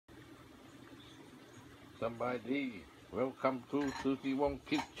สบายดี Welcome to Sushi Wong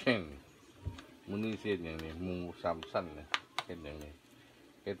Kitchen มื้อนี้เฮ็ดอย่างนี้หมูสามชั้นเนี่ยเฮ็ดอย่างนี้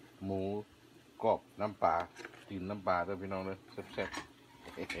เฮ็ดหมูกรอบน้ำปลาตีนน้ำปลาเด้อพี่น้องเด้อแซ่บ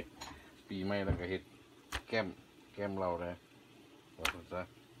ๆปีใหม่แล้วก็เฮ็ดแก้มเราเลยว่าซะ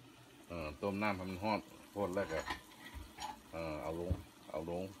ต้มน้ำให้มันร้อนแล้วก็เอา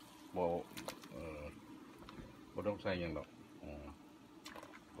ลงบ่ต้องใส่หยังดอก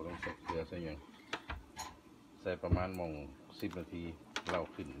บ่ต้องใส่เกลือใส่หยังใส่ประมาณ10 นาทีเรา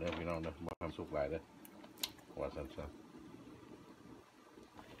ขึ้นเด้อพี่น้องเด้อบ่ทำสุกหลายเด้อว่าซั่น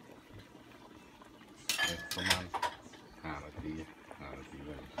ประมาณ5 นาทีเ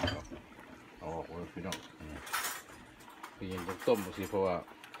ลยเอาออกเลยพี่น้องพี่ยังต้องต้มสิเพราะว่า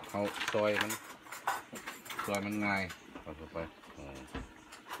เขาซอยมันง่ายเอาไป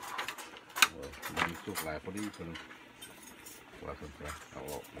มันสุกหลายพอดีคนว่าซั่นเอา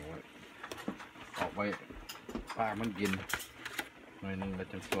ออกไว้ป้ามันกินหน่อยนึงแล้ว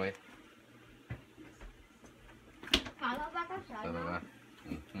จะซอย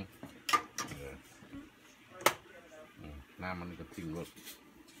น้ำมันก็ทิ้งรส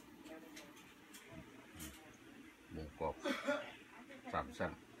หมูกรอบ3 ชั้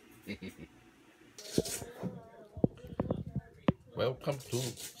น Welcome to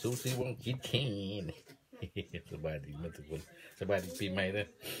Sushi Wong Kitchen สบายดีมั้ยทุกคนสบายดีปีใหม่เด้อ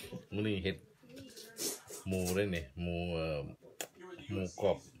มื้อนี้เฮ็ดหมูได้นี่หมูกร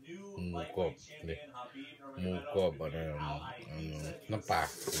อบนี่หมูกรอบน้ำปล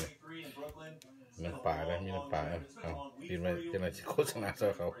าได้มีน้ำปลาเอากินไปจะไหนโฆษณาซะ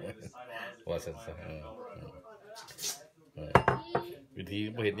เขาว่าซั่นวิธี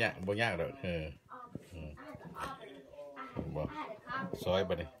บ่เฮ็ดบ่ยากดอกบ่ซอย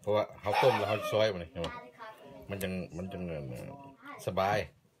บัดนี้เพราะว่าเฮาต้มแล้วเฮาซอยบัดนี้มันจังสบาย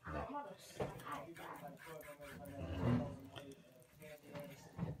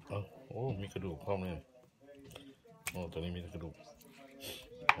โอ้มีกระดูกพร้อมเลยโอ้ตัวนี้มีกระดูก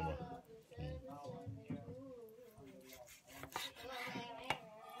เ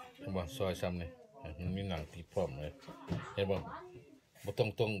ห็นบ่ซอยซ้ำนี่มันมีหนังติดพร้อมเลยเห็นบ่ต้อง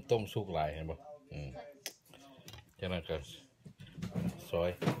ต้มสุกหลายเห็นบ่จากนั้นก็ซอย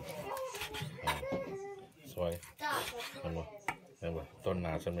เห็นบ่ต้นน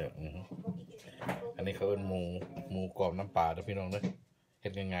าเสมออันนี้เขาเอิ้นหมูกรอบน้ำปลาเด้อพี่น้องเด้อเฮ็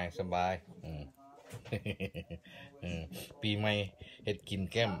ดง่ายๆสบายปีใหม่เฮ็ดกิน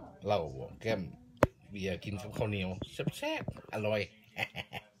แก้มเหล้าแก้มเบียร์กินกับข้าวเหนียวแซ่บๆอร่อย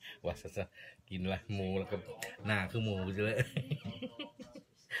ว่าซะกินละหมูแล้วก็หน้าคือหมูซะเลย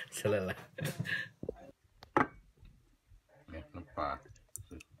ซะละเนี่ยน้ำปลาเ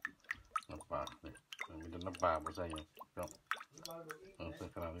นี่ยมีแต่น้ำปลาบ่ใส่หยังเนาะใส่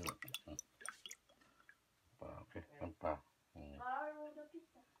ขนาดนี้ปลาโอเคน้ำปลา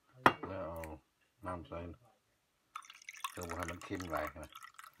แล้วเอาน้ำใส่เพื่อให้มันเค็มหลายนะ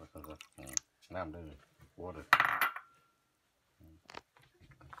แล้วก็น้ำด้วยวัวด้วย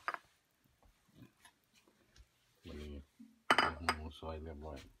มันหมูซอยเรียบ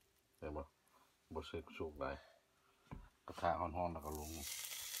ร้อยแต่บ่เสกสุกหลายกระทะร้อนๆแล้วก็ลง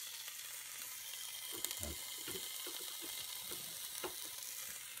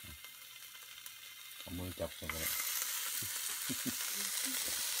เอามือจับใส่เลย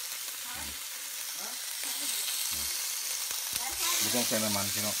ไม่ต้องใส่น้ำมัน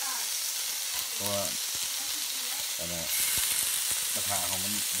พี่น้องเพราะว่ากระทะของมั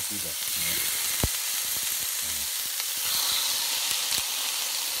นไม่ติดแบบนี้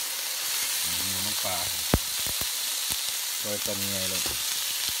มีน้ำปลาโดยตอนไงเลย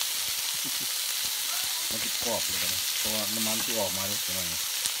มันจะกรอบเลยนะเพราะว่าน้ำมันที่ออกมาด้วยใช่ไหม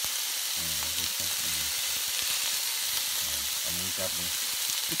อันนี้จับนี่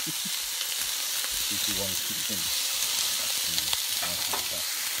ที่วางคิดเป็น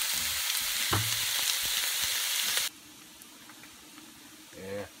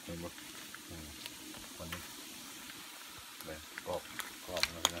เห็นไหมวันนี้เลยกรอบ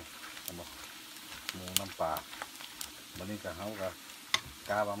นะพี่นะเห็นไหมหมูน้ำปลาวันนี้กับเขากับ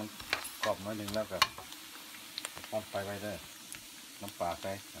กาว่ามันกรอบน้อยหนึ่งแล้วกับทอดไฟไว้ได้น้ำปลาใ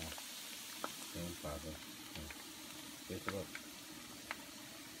ส่น้ำปลาเลยเดี๋ยวจะแบบ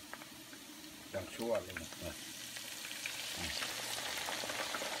ดังชั่วเลยนะ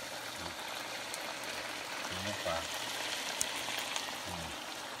น้ำปลา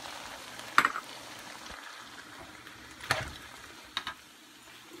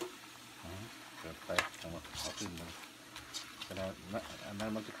เกิดไปเอาขึ้นเลยแต่อันนั้น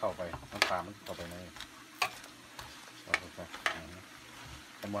มันจะเข้าไปน้ำปลามันเข้าไปในเอาไป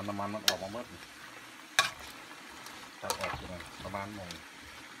แต่ว่าน้ำมันมันออกมาหมด ตัดออกประมาณ5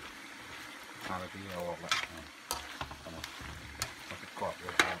 นาทีเอาออกละมันจะกรอบเล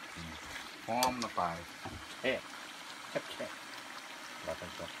ยครับหอมน้ำปลาแค่เราต้อ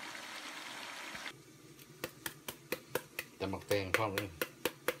งจับแต่หมักแตงพร้อมเลย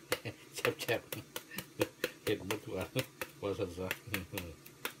แช่เห็ดมะถั่ววาสันซะ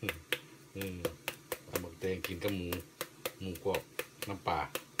หมักแตงกินกับหมูกรอบน้ำปลา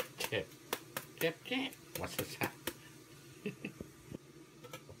แช่วาสันซะ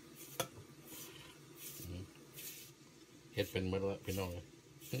เห็ดเป็นเมื่อพี่น้อง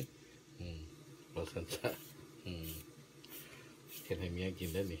วาสันซะเห็ดให้เมียกิน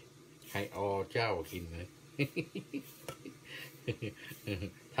ได้นี่ให้เจ้ากินเลย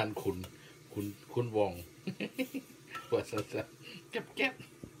ท่านคุณวองว่าซะแก๊บ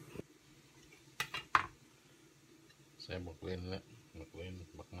ใส่หมกเล่นแล้วหมกเล่น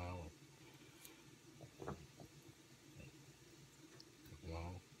บักเงา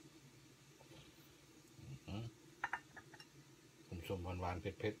ผมชมหวานเ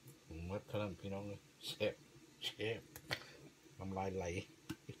ผ็ดผมเมื่อเท่านั้นพี่น้องเลยเชฟน้ำลายไหล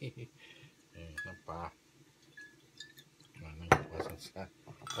น้ำปลาว่าสันซะ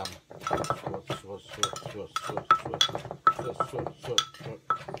ตำสวด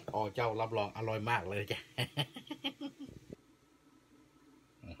เจ้ารับรองอร่อยมากเลยจ้ะ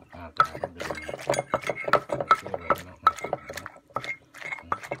จะเอาไปดู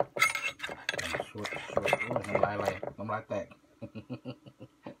สวดน้ำลายไหลน้ำลายแตก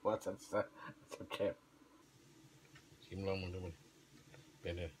ว่าสันซะแคบชิมลองมันดูมันเป็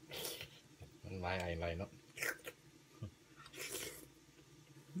นเลยน้ำลายไหลเนาะ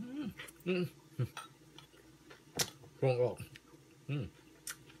พวงออก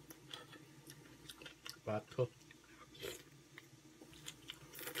ปลาทุบ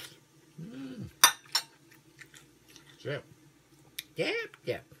เจ็บ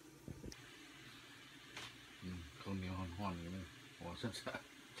ข้าวเหนียวห่อนๆอย่างนี้โอ้เ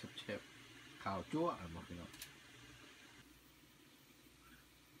ชฟข้าวจั่วบอกพี่น้อง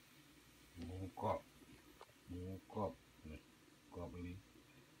หมูกรอบนี่กรอบไปนี้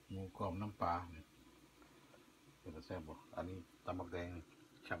หมูกรอบน้ำปลาเนี่ยเป็นแซ่บบ่อันนี้ตำบักแดง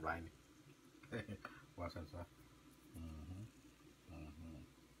ฉับลายนี่ว่าสันซะ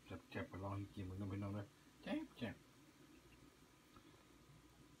แซ่บไปลองให้กินมันก็ไม่น้องเลยแซ่บ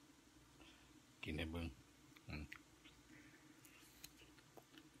กินในเบิ้ง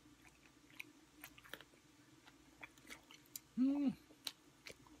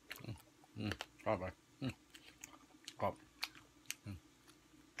กรอบเลยกรอบ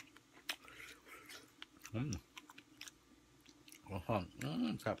หอม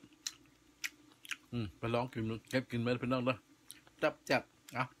ครับไปลองกินดูเก็บกินไปพี่น้องเลยจับ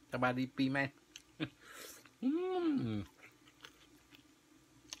เอาสบายดีปีใหม่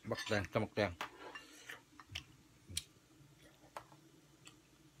บักแดงตำบักแดง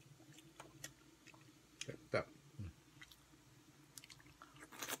จับ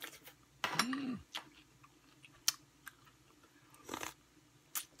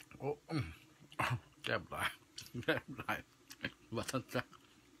โอ้แซ่บหลายว่าสันซะ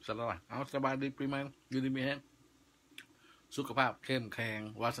สละละเอาสบายดีปีใหม่อยู่ดีมีแห้งสุขภาพเข้มแข็ง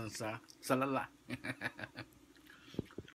ว่าสันซะสละละ